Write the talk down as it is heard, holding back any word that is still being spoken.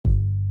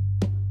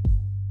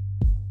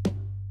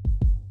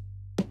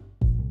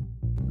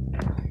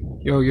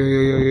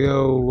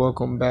Yo,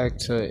 welcome back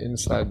to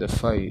Inside the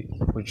Fight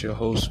with your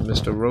host,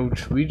 Mr.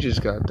 Roach. We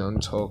just got done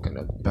talking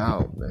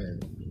about,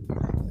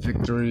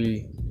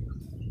 victory.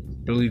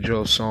 Billy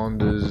Joe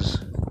Saunders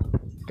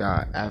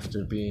got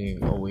after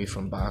being away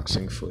from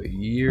boxing for a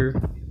year.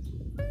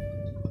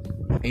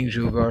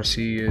 Angel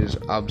Garcia's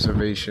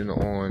observation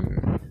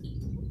on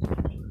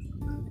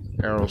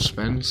Errol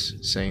Spence,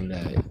 saying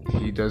that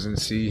he doesn't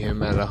see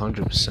him at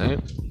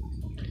 100%.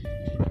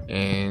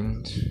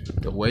 And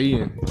the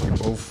weigh-in, they're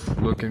both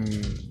looking.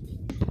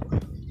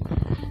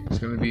 It's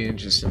gonna be an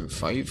interesting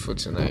fight for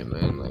tonight,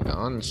 man. Like,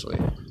 honestly,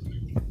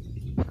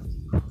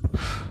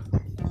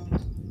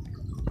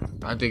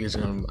 I think it's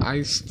gonna.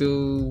 I'm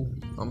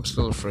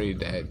still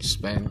afraid that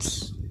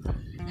Spence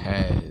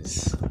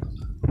has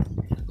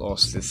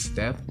lost his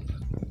step,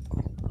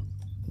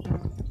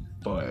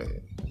 but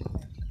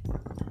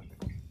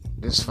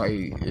this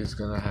fight is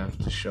gonna have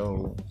to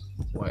show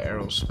what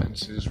Errol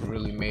Spence is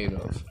really made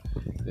of.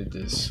 Did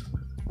this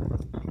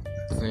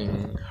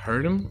thing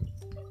hurt him?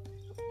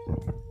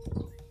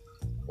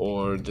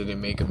 Or did it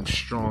make him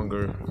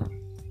stronger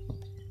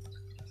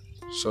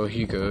so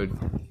he could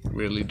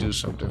really do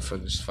something for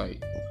this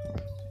fight?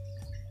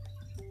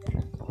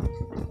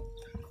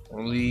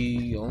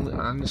 Only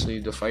honestly,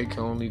 the fight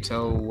can only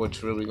tell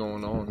what's really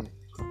going on.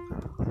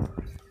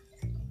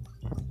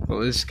 But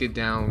let's get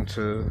down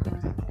to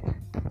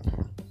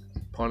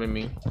pardon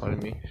me,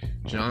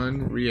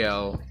 John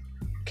Riel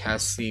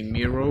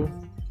Casimiro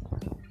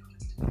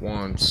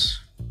wants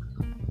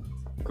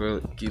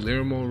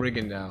Guillermo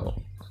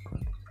Rigondeaux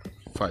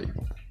fight.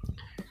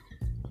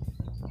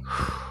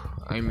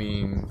 I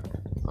mean,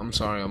 I'm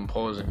sorry I'm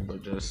pausing,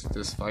 but just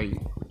this fight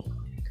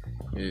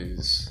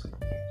is,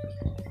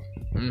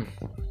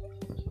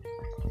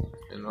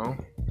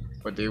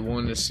 but they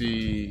want to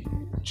see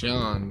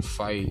John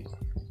fight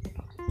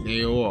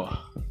Naoya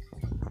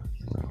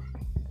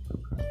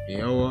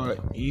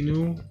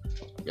Inoue.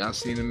 Y'all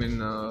seen him in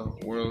the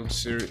World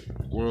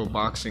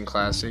Boxing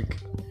Classic.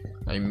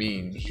 I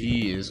mean,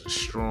 he is a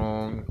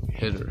strong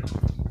hitter,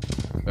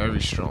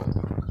 very strong.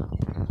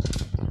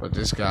 But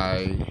this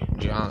guy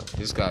John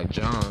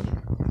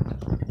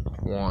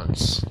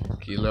wants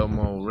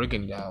Guillermo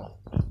Rigondeaux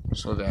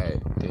so that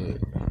the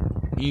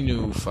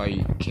Inoue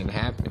fight can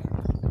happen.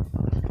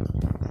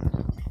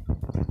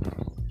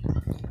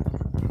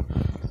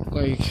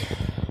 Like,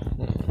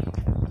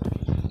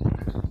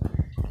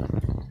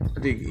 I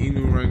think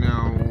Inoue right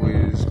now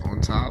is on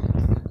top,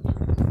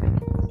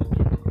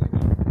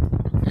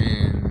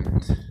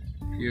 and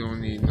he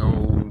don't need no.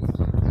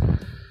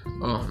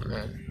 Oh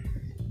man,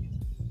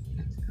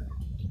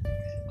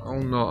 I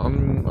don't know.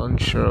 I'm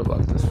unsure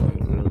about this fight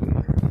really.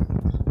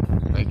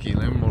 Like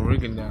Guillermo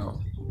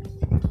Rigondeaux,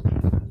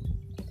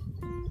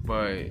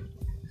 but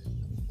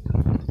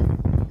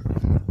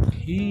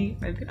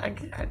I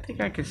think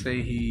I could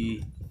say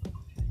he.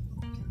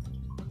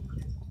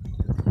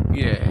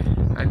 Yeah,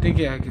 I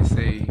think I can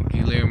say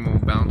Guillermo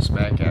bounced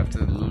back after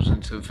losing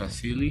to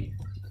Vasily.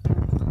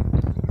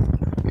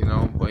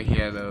 But he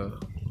had a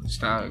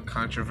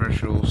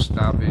controversial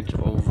stoppage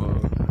over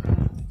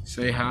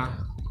Ceja.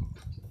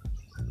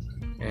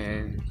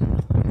 And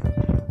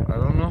I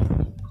don't know.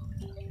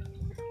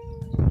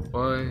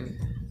 But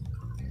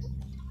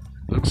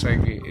looks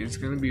like it's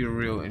going to be a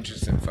real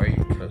interesting fight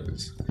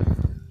because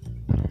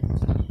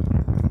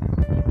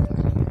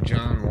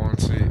John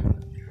wants it.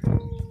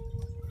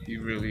 He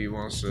really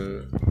wants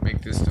to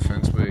make this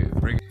defense big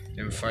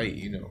and fight,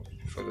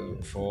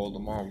 for all the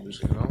marbles,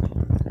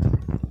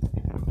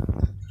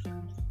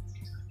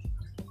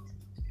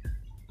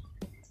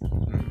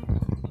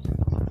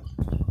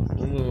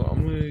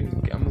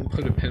 I'm gonna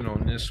put a pin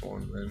on this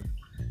one, man.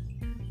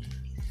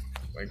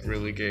 Like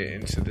really get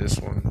into this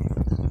one.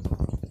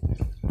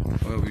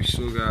 But we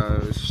still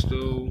got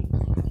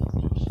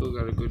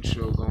a good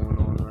show going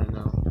on right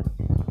now.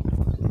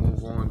 We'll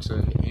move on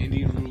to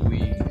Andy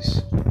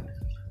Ruiz.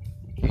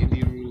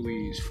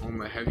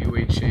 Former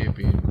heavyweight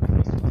champion.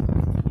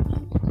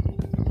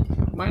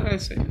 Might I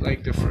say,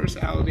 like, the first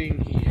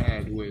outing he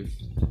had with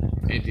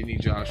Anthony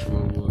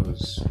Joshua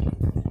was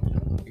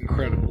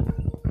incredible.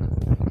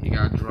 He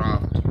got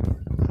dropped,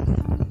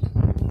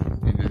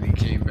 and then he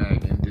came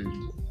back and did,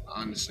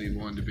 honestly,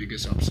 one of the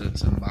biggest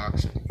upsets in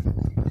boxing.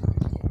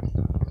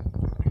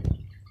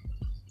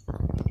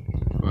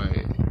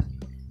 But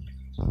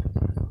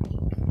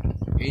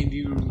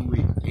Andy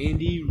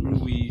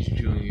Ruiz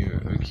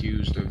Jr.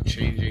 accused of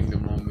changing the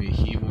moment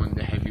he won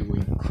the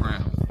heavyweight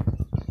crown.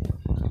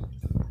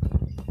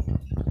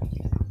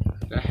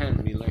 That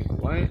had me like,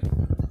 what?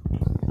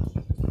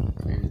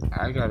 And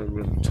I gotta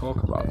really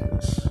talk about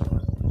this.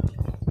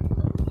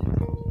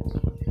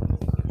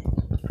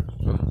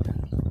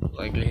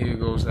 Like, here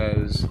goes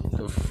as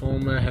the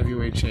former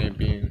heavyweight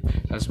champion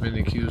has been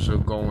accused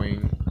of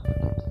going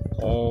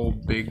all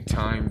big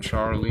time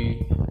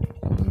Charlie,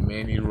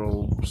 Manny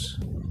Robes,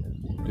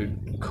 the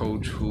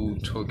coach who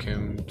took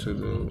him to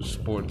the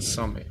sports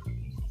summit.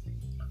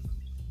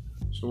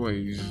 So what,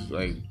 he's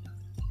like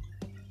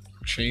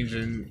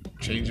changing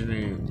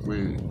it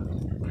with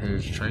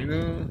his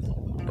trainer,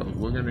 but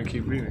we're gonna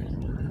keep reading.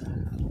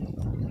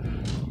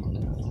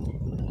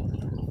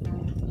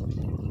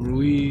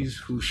 Ruiz,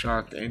 who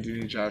shocked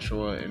Anthony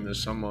Joshua in the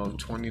summer of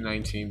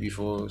 2019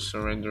 before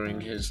surrendering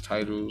his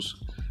titles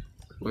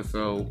with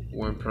a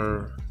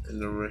whimper in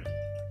the ring.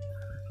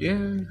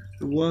 Yeah,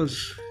 it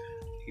was.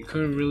 He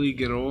couldn't really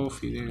get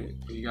off.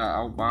 He got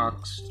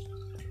outboxed.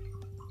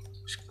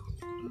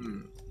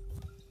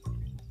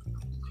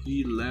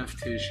 He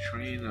left his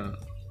trainer.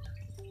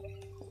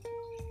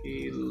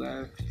 He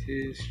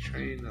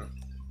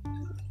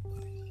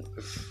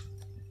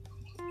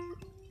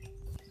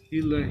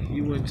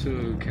went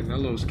to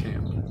Canelo's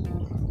camp.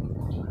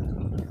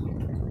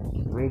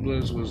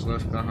 Robles was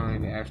left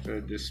behind after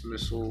a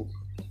dismissal.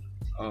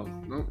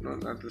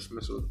 Not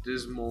dismissal.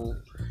 Dismal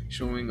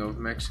showing of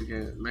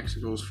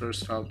Mexico's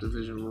first top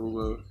division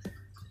ruler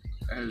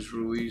as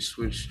Ruiz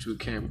switched to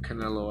Camp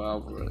Canelo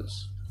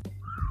Alvarez.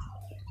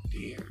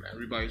 Damn,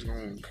 everybody's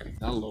going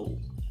Canelo.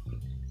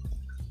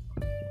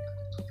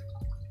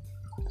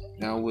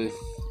 Now with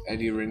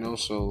Eddie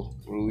Reynoso,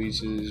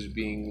 Ruiz is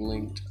being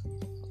linked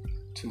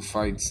to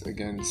fights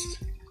against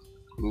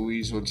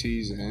Luis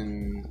Ortiz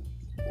and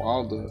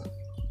Wilder.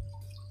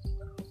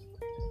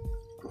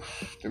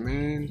 The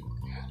man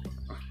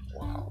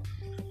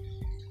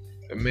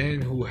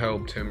who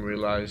helped him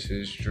realize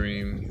his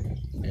dream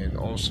and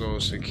also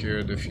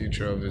secure the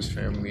future of his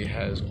family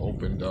has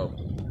opened up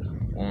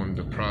on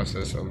the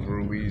process of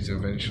Ruiz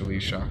eventually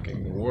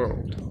shocking the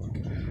world.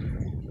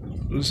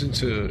 Losing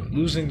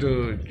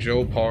to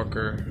Joe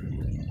Parker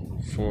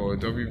for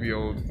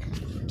WBO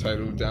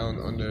title down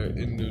under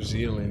in New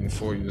Zealand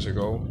 4 years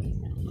ago.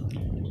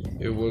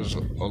 It was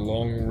a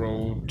long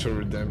road to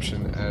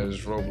redemption,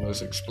 as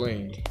Robles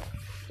explained.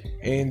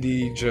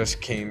 Andy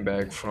just came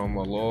back from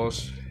a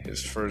loss,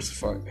 his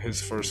first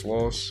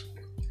loss.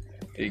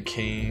 They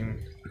came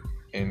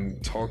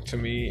and talked to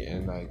me,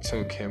 and I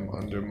took him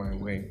under my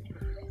wing.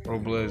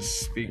 Robles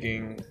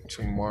speaking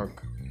to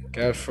Mark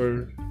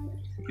Gadford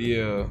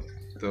via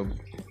the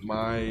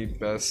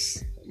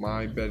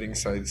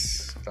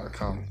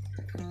mybettingsites.com.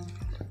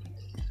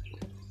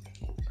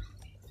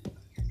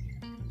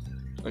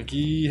 Like,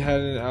 he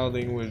had an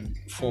outing with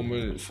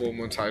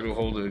former title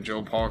holder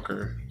Joe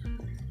Parker.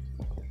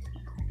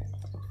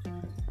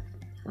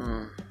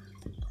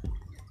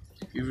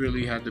 He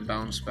really had to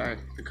bounce back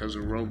because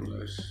of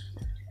Robles.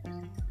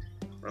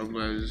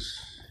 Robles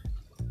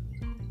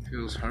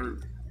feels hurt.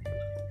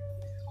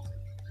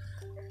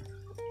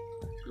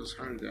 Feels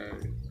hurt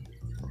that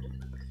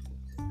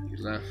he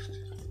left.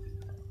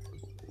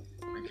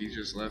 Like, he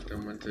just left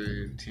and went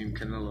to Team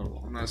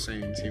Canelo. I'm not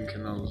saying Team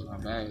Canelo's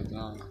not bad,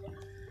 nah.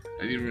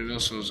 Eddie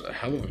Reynoso's a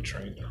hell of a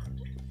trainer.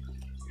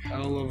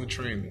 Hell of a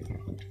trainer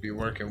to be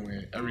working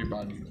with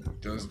everybody.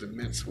 Does the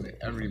mitts with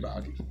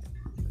everybody.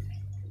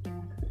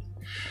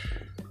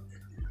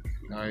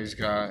 Now he's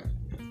got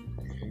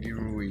Andy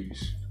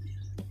Ruiz.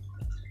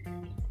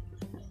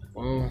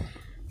 Well,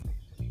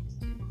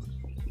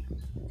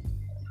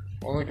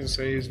 all I can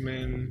say is,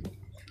 man,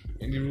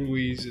 Andy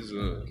Ruiz is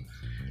a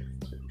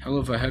hell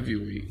of a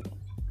heavyweight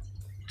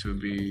to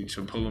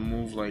pull a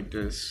move like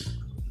this.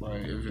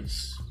 But if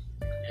it's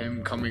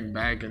him coming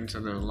back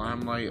into the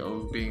limelight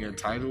of being a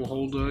title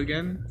holder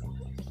again,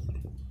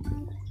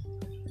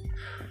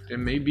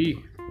 then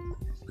maybe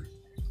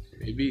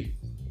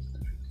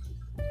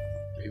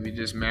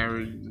this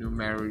new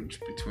marriage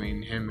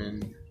between him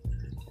and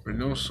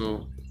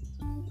Reynoso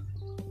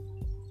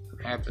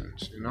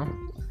happens, you know?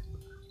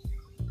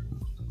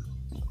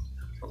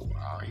 Oh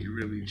wow, he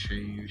really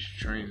changed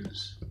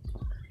trainers.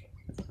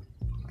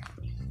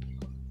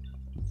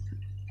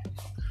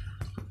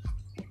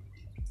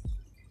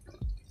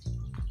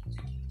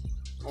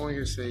 All I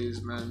can say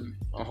is, man,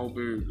 I hope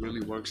it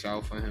really works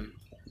out for him.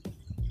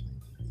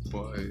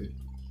 But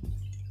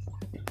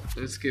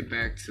let's get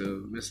back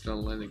to Mr.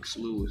 Lennox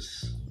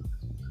Lewis,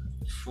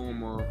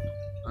 former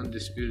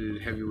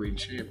undisputed heavyweight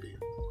champion,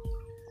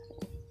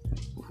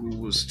 who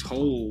was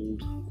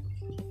told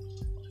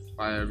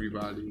by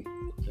everybody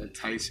that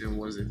Tyson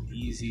was an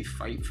easy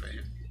fight for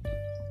him.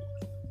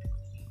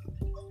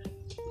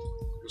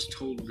 Was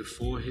told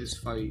before his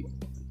fight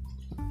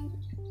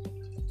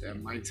that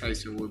Mike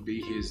Tyson would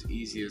be his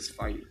easiest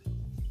fight.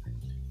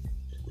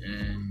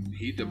 And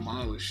he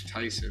demolished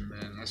Tyson,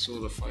 man. I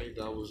saw the fight,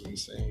 that was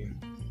insane.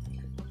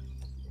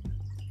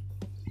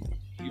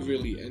 He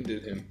really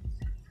ended him.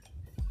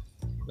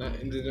 Not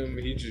ended him,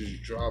 he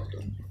just dropped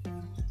him.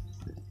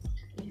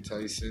 And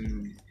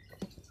Tyson,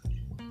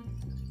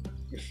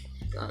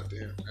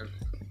 goddamn, man.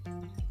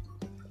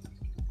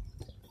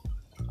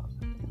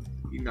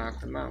 He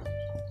knocked him out.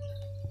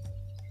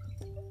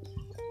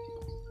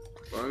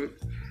 But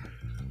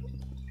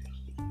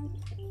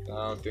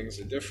now things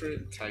are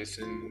different.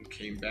 Tyson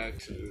came back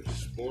to the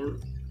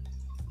sport.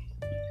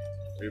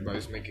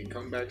 Everybody's making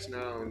comebacks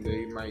now, and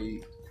they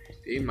might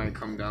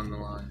come down the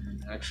line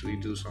and actually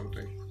do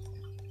something.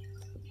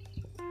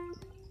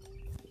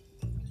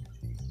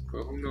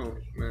 But who knows,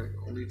 man?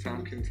 Only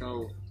time can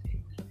tell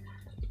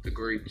with the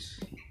greats.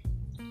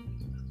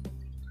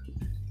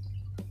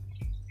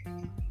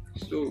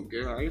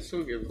 I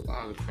still give a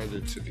lot of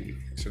credit to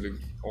the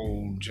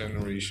old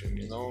generation,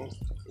 you know,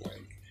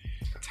 like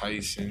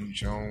Tyson,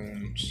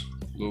 Jones,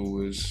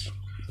 Lewis,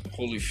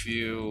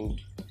 Holyfield,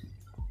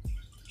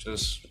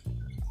 just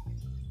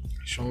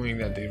showing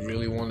that they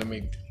really want to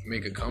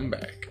make a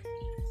comeback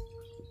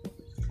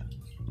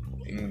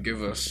and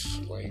give us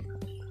like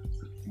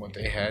what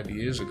they had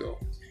years ago.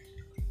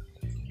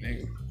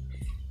 Nigga.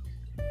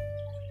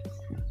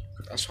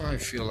 That's why I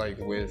feel like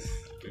with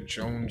the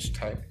Jones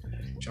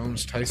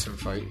Tyson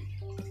fight,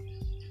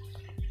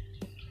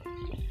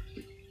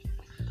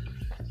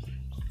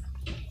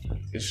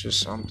 it's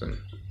just something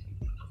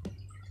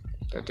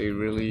that they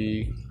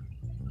really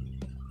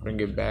bring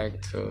it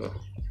back to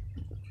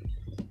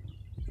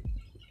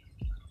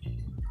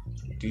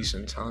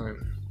decent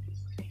time.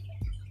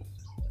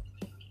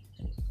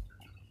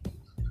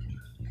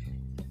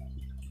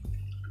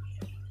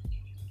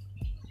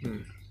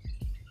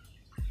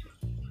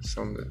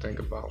 Something to think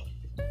about.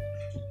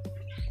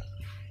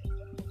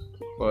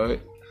 But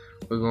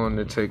we're going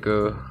to take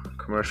a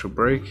commercial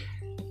break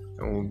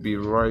and we'll be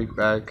right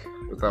back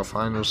with our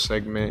final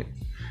segment.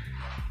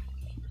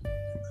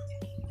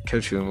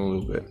 Catch you in a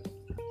little bit.